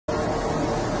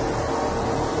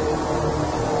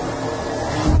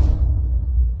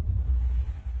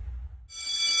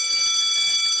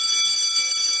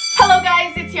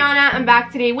I'm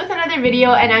back today with another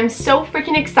video, and I'm so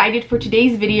freaking excited for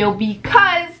today's video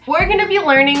because we're gonna be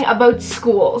learning about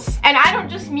schools. And I don't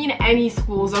just mean any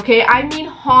schools, okay? I mean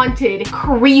haunted,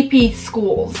 creepy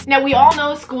schools. Now, we all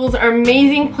know schools are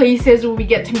amazing places where we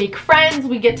get to make friends,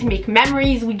 we get to make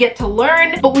memories, we get to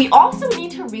learn, but we also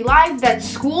need to realize that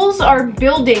schools are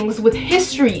buildings with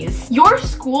histories. Your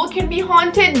school can be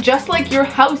haunted just like your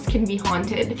house can be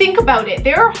haunted. Think about it.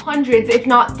 There are hundreds, if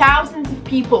not thousands of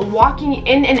people walking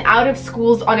in and out of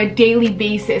schools on a daily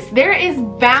basis. There is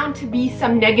bound to be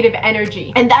some negative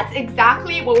energy, and that's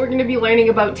exactly what we're going to be learning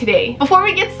about today. Before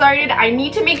we get started, I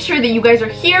need to make sure that you guys are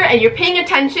here and you're paying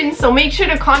attention, so make sure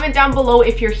to comment down below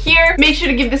if you're here. Make sure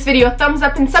to give this video a thumbs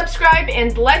up and subscribe,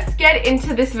 and let's get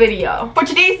into this video. For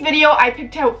today's video, I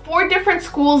picked out 4 different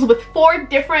schools with 4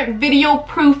 different video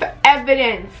proof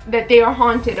evidence that they are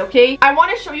haunted, okay? I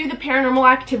want to show you the paranormal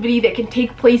activity that can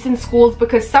take place in schools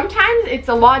because sometimes it's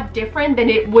a lot different than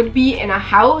it would be in a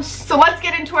house. So let's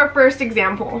get into our first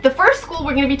example. The first school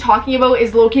we're going to be talking about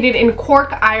is located in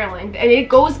Cork, Ireland, and it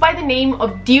goes by the name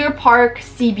of Deer Park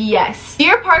CBS.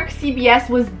 Deer Park CBS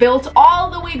was built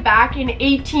all the way back in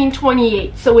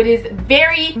 1828, so it is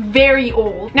very, very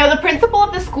old. Now, the principal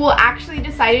of the school actually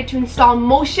decided to install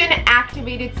motion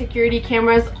activated security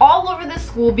cameras all over the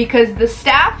school because the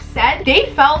staff said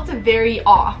they felt very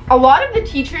off. A lot of the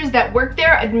teachers that worked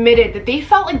there admitted that they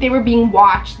felt like they were being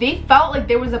watched. They felt like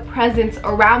there was a presence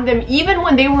around them even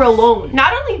when they were alone.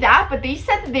 Not only that, but they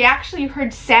said that they actually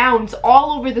heard sounds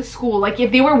all over the school. Like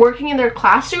if they were working in their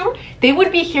classroom, they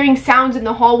would be hearing sounds in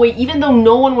the hallway even though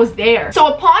no one was there. So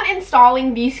upon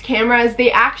installing these cameras,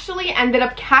 they actually ended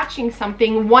up catching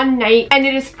something one night, and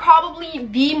it is probably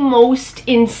the most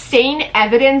insane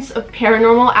evidence of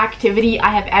paranormal activity I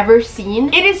have ever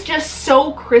seen. It is just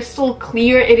so crystal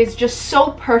clear. It is just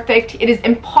so perfect. It is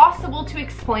impossible to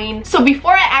explain. So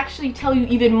before I actually tell you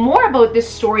even more about this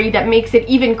story that makes it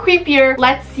even creepier,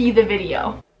 let's see the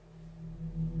video.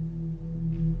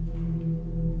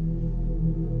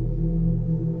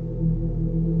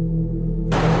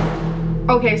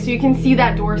 Okay, so you can see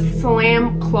that door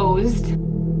slam closed.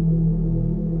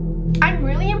 I'm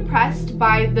really impressed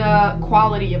by the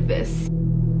quality of this.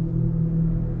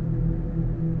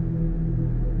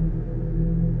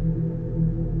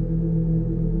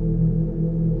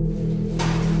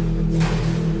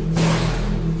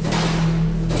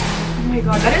 Oh my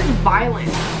god, that is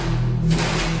violent.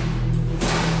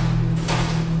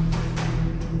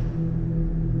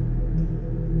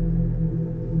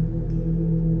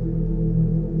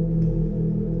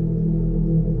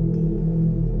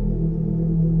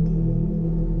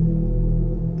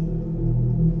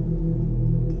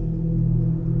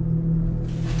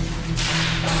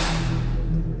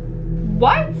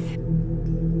 What?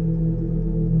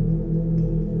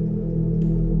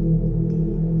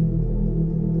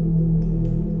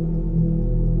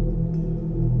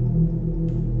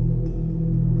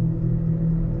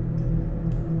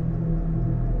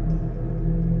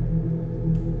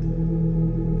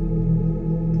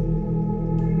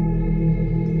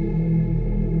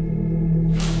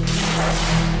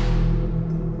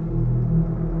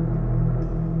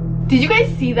 Did you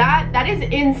guys see that? That is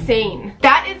insane.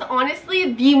 That is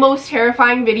honestly the most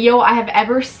terrifying video I have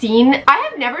ever seen. I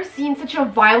have never seen such a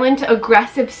violent,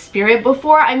 aggressive spirit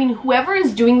before. I mean, whoever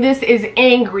is doing this is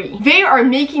angry. They are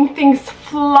making things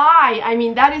fly. I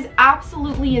mean, that is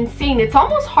absolutely insane. It's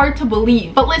almost hard to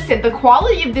believe. But listen, the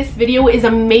quality of this video is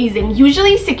amazing.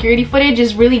 Usually security footage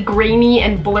is really grainy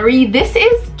and blurry. This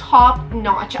is top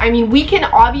notch. I mean, we can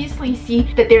obviously see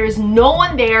that there is no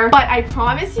one there, but I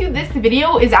promise you this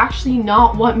video is actually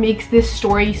not what makes this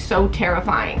story so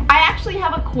terrifying. I actually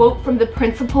have a quote from the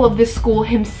principal of this school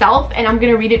himself, and I'm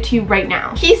gonna read it to you right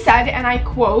now. He said, and I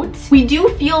quote, "We do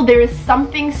feel there is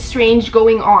something strange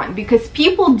going on because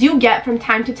people do get from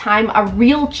time to time a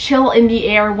real chill in the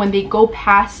air when they go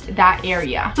past that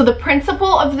area." So the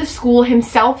principal of the school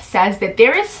himself says that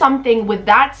there is something with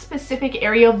that specific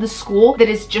area of the school that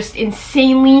is just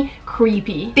insanely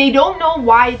creepy. They don't know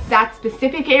why it's that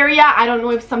specific area. I don't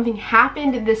know if something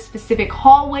happened in this specific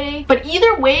hallway, but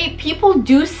either way, people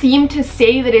do seem to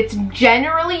say that it's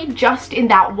generally just in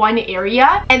that one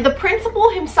area. And the principal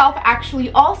himself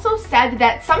actually also said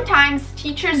that sometimes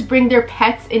teachers bring their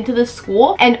pets into the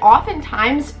school, and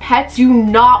oftentimes pets do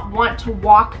not want to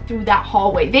walk through that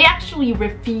hallway. They actually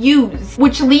refuse,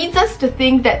 which leads us to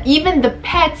think that even the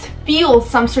pets feel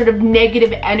some sort of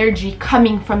negative energy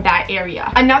coming from that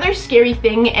area. Another scary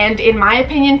thing, and in my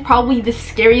opinion, probably the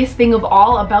scariest thing of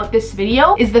all about this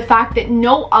video, is the fact that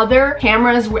no other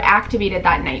cameras were activated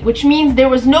that night, which means there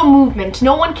was no movement.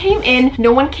 No one came in,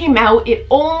 no one came out. It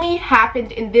only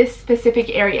happened in this specific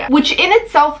area, which in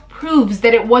itself proves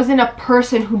that it wasn't a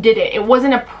person who did it. It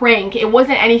wasn't a prank. It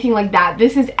wasn't anything like that.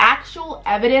 This is actual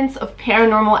evidence of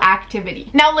paranormal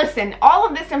activity. Now listen, all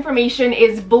of this information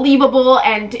is believable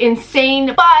and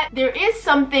insane, but there is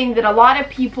something that a lot of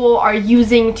people are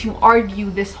using to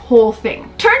argue this whole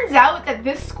thing. Turns out that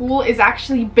this school is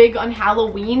actually big on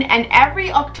Halloween, and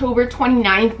every October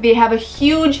 29th they have a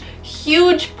huge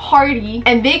party,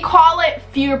 and they call it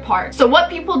Fear Park. So what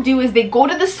people do is they go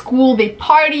to the school, they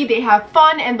party, they have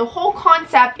fun, and the whole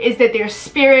concept is that there's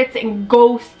spirits and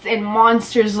ghosts and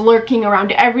monsters lurking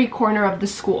around every corner of the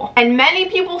school. And many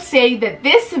people say that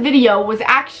this video was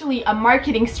actually a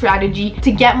marketing strategy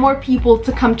to get more people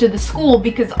to come to the school,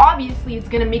 because obviously it's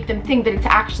gonna make them think that it's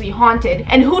actually haunted.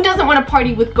 And who doesn't want to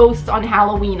party with ghosts on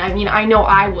Halloween? I mean, I know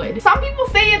I would. Some people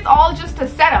say it's all just a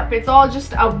setup. It's all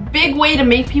just a big way to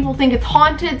make people think it's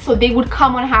haunted so they would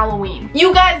come on Halloween.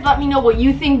 You guys let me know what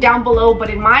you think down below, but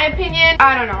in my opinion,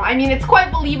 I don't know. I mean, it's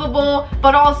quite believable,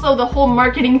 but also the whole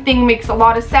marketing thing makes a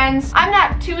lot of sense. I'm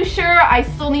not too sure. I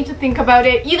still need to think about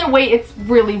it. Either way, it's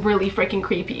really freaking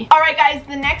creepy. Alright guys,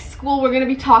 the next school we're gonna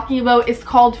be talking about is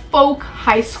called Folk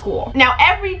High School. Now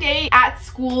every day at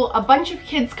school, a bunch of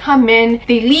kids come in,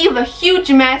 they leave a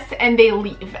huge mess, and they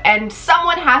leave. And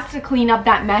someone has to clean up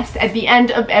that mess at the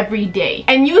end of every day.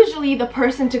 And usually the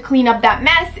person to clean up that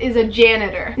mess is a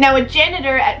janitor. Now a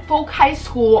janitor at Folk High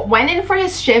School went in for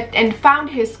his shift and found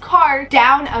his car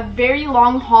down a very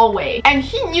long hallway, and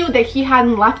he knew that he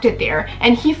hadn't left it there,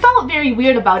 and he felt very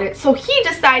weird about it, so he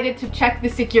decided to check the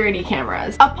security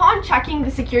cameras. Upon checking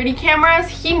the security cameras,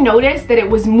 he noticed that it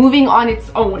was moving on its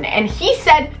own, and he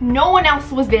said no one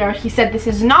else was there. He said this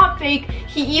is not fake.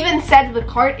 He even said the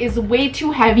cart is way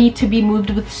too heavy to be moved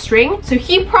with string, so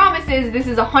he promises this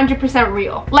is 100%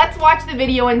 real. Let's watch the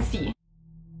video and see.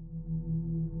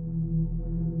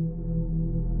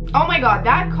 Oh my god,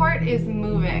 that cart is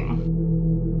moving.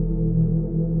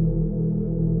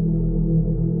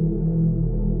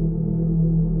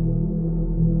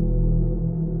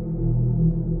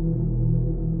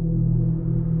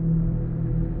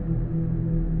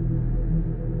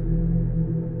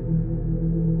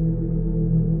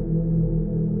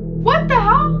 What the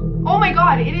hell? Oh my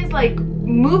god, it is like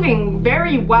moving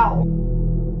very well.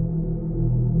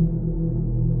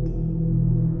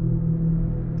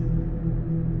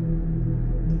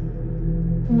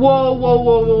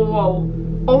 Whoa.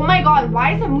 Oh my god,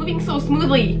 why is it moving so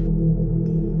smoothly?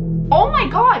 Oh my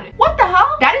god, what the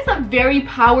hell? That is a very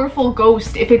powerful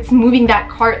ghost if it's moving that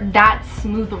cart that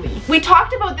smoothly. We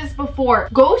talked about this before.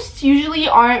 Ghosts usually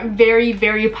aren't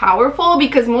very powerful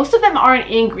because most of them aren't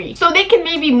angry. So they can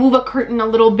maybe move a curtain a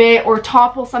little bit or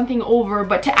topple something over,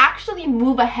 but to actually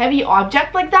move a heavy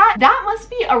object like that, that must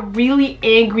be a really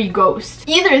angry ghost.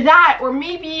 Either that, or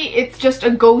maybe it's just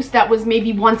a ghost that was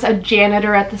maybe once a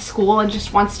janitor at the school and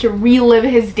just wants to relive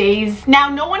his days. Now,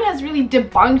 no one has really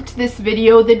debunked this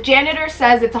video. The janitor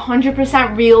says it's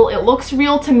 100% real. It looks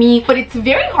real to me, but it's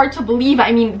very hard to believe.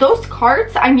 I mean, those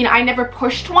carts, I mean, I never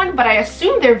pushed one, but I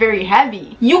assume they're very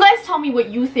heavy. You guys tell me what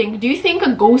you think. Do you think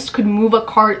a ghost could move a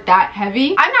cart that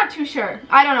heavy? I'm not too sure.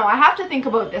 I don't know. I have to think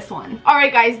about this one.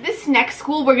 Alright guys, this next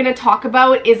school we're gonna talk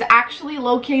about is actually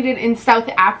located in South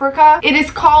Africa. It is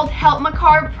called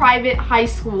Helpmekaar Private High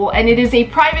School, and it is a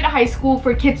private high school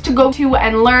for kids to go to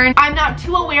and learn. I'm not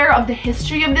too aware of the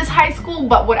history of this high school,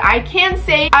 but what I can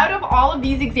say, out of all of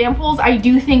these examples, I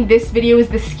do think this video is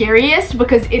the scariest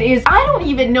because it is, I don't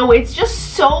even know, it's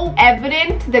just so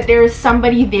evident that there is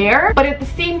somebody there, but at the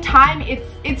same time,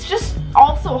 it's just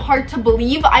also hard to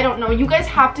believe. I don't know, you guys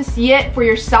have to see it for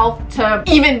yourself to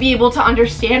even be able to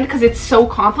understand because it's so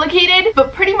complicated.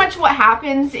 But pretty much what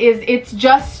happens is it's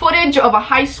just footage of a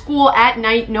high school at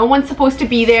night. No one's supposed to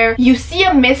be there. You see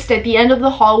a mist at the end of the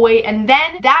hallway, and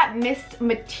then that mist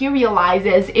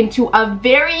materializes into a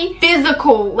very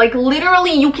physical, like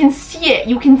literally you can see it.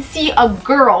 You can see a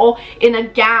girl in a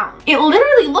gown. It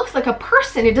literally looks like a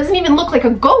person. It doesn't even look like a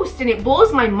ghost, and it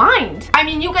blows my mind. I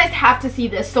mean, you guys have to see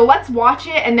this, so let's watch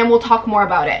it and then we'll talk more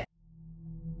about it.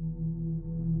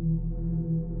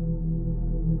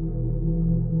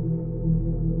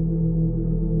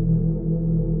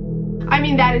 I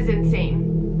mean, that is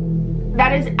insane.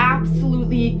 That is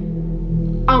absolutely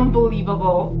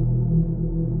unbelievable.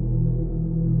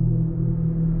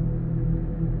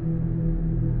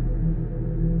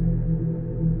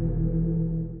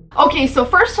 Okay, so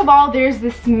first of all, there's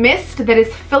this mist that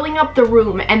is filling up the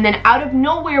room, and then out of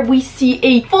nowhere we see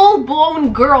a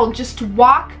full-blown girl just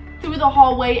walk through the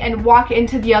hallway and walk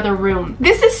into the other room.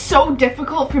 This is so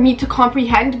difficult for me to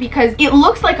comprehend because it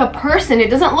looks like a person. It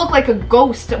doesn't look like a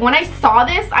ghost. When I saw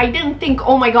this, I didn't think,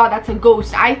 oh my god, that's a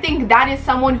ghost. I think that is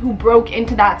someone who broke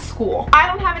into that school. I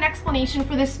don't have an explanation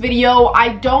for this video. I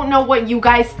don't know what you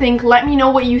guys think. Let me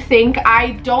know what you think.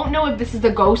 I don't know if this is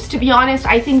a ghost, to be honest.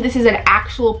 I think this is an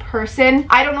actual person.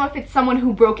 I don't know if it's someone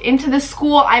who broke into the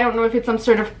school. I don't know if it's some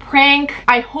sort of prank.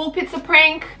 I hope it's a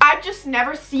prank. I've just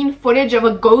never seen footage of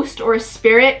a ghost or a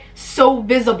spirit so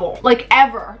visible, like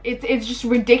ever. It's just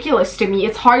ridiculous to me.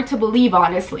 It's hard to believe,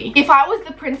 honestly. If I was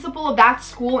the principal of that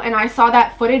school and I saw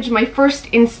that footage, my first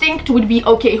instinct would be,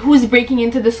 okay, who's breaking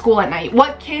into the school at night?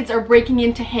 What kids are breaking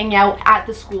in to hang out at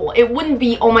the school? It wouldn't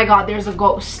be, oh my god, there's a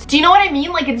ghost. Do you know what I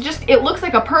mean? Like, it looks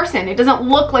like a person. It doesn't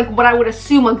look like what I would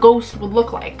assume a ghost would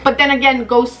look like. But then again,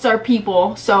 ghosts are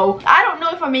people, so I don't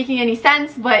know if I'm making any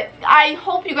sense, but I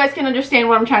hope you guys can understand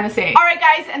what I'm trying to say. Alright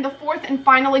guys, and the fourth and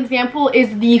final example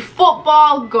is the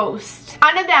football ghost.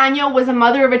 Anna Daniel was a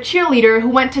mother of a cheerleader who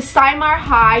went to Symar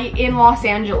High in Los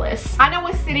Angeles. Anna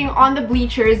was sitting on the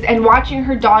bleachers and watching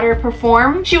her daughter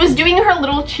perform. She was doing her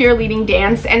little cheerleading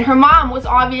dance, and her mom was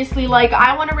obviously like,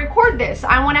 I want to record this.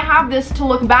 I want to have this to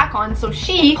look back on. So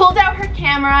she pulled out her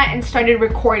camera and started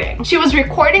recording. She was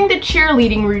recording the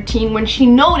cheerleading routine when she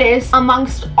noticed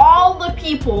amongst all the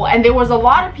people, and there was a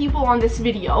lot of people on this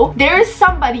video, there is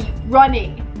somebody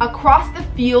running across the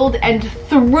field and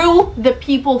through the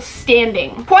people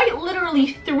standing. Quite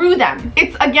literally through them.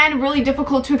 It's again really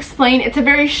difficult to explain. It's a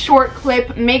very short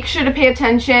clip. Make sure to pay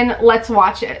attention. Let's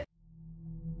watch it.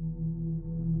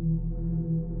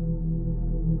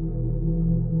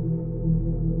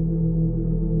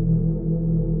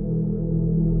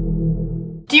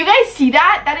 Do you guys see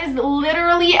that? That is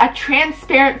literally a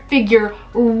transparent figure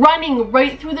running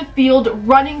right through the field,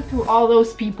 running through all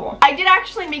those people. I did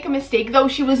actually make a mistake though.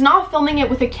 She was not filming it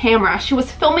with a camera. She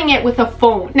was filming it with a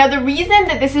phone. Now the reason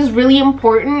that this is really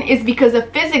important is because a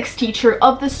physics teacher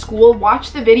of the school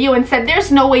watched the video and said there's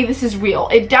no way this is real.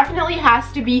 It definitely has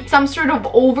to be some sort of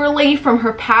overlay from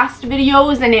her past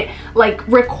videos, and it like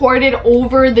recorded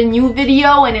over the new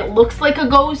video and it looks like a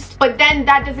ghost. But then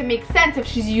that doesn't make sense if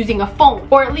she's using a phone.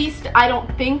 Or at least I don't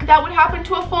think that would happen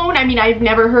to a phone. I mean, I've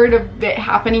never heard of it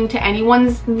happening to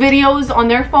anyone's videos on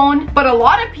their phone. But a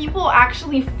lot of people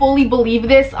actually fully believe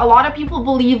this. A lot of people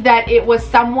believe that it was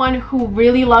someone who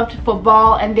really loved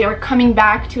football and they were coming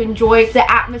back to enjoy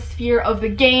the atmosphere of the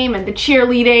game and the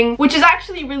cheerleading, which is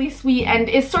actually really sweet and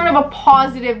is sort of a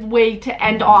positive way to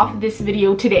end off this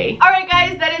video today. Alright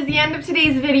guys, that is the end of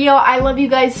today's video. I love you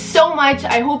guys so much.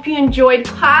 I hope you enjoyed.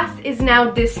 Class is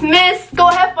now dismissed. Go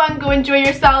have fun, go enjoy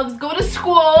yourselves, go to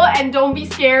school, and don't be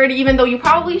scared, even though you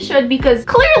probably should because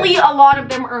clearly a lot of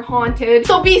them are haunted.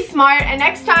 So be smart, and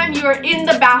next time you're in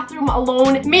the bathroom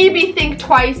alone, maybe think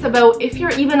twice about if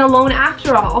you're even alone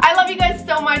after all. I love you guys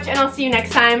so much, and I'll see you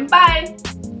next time. Bye!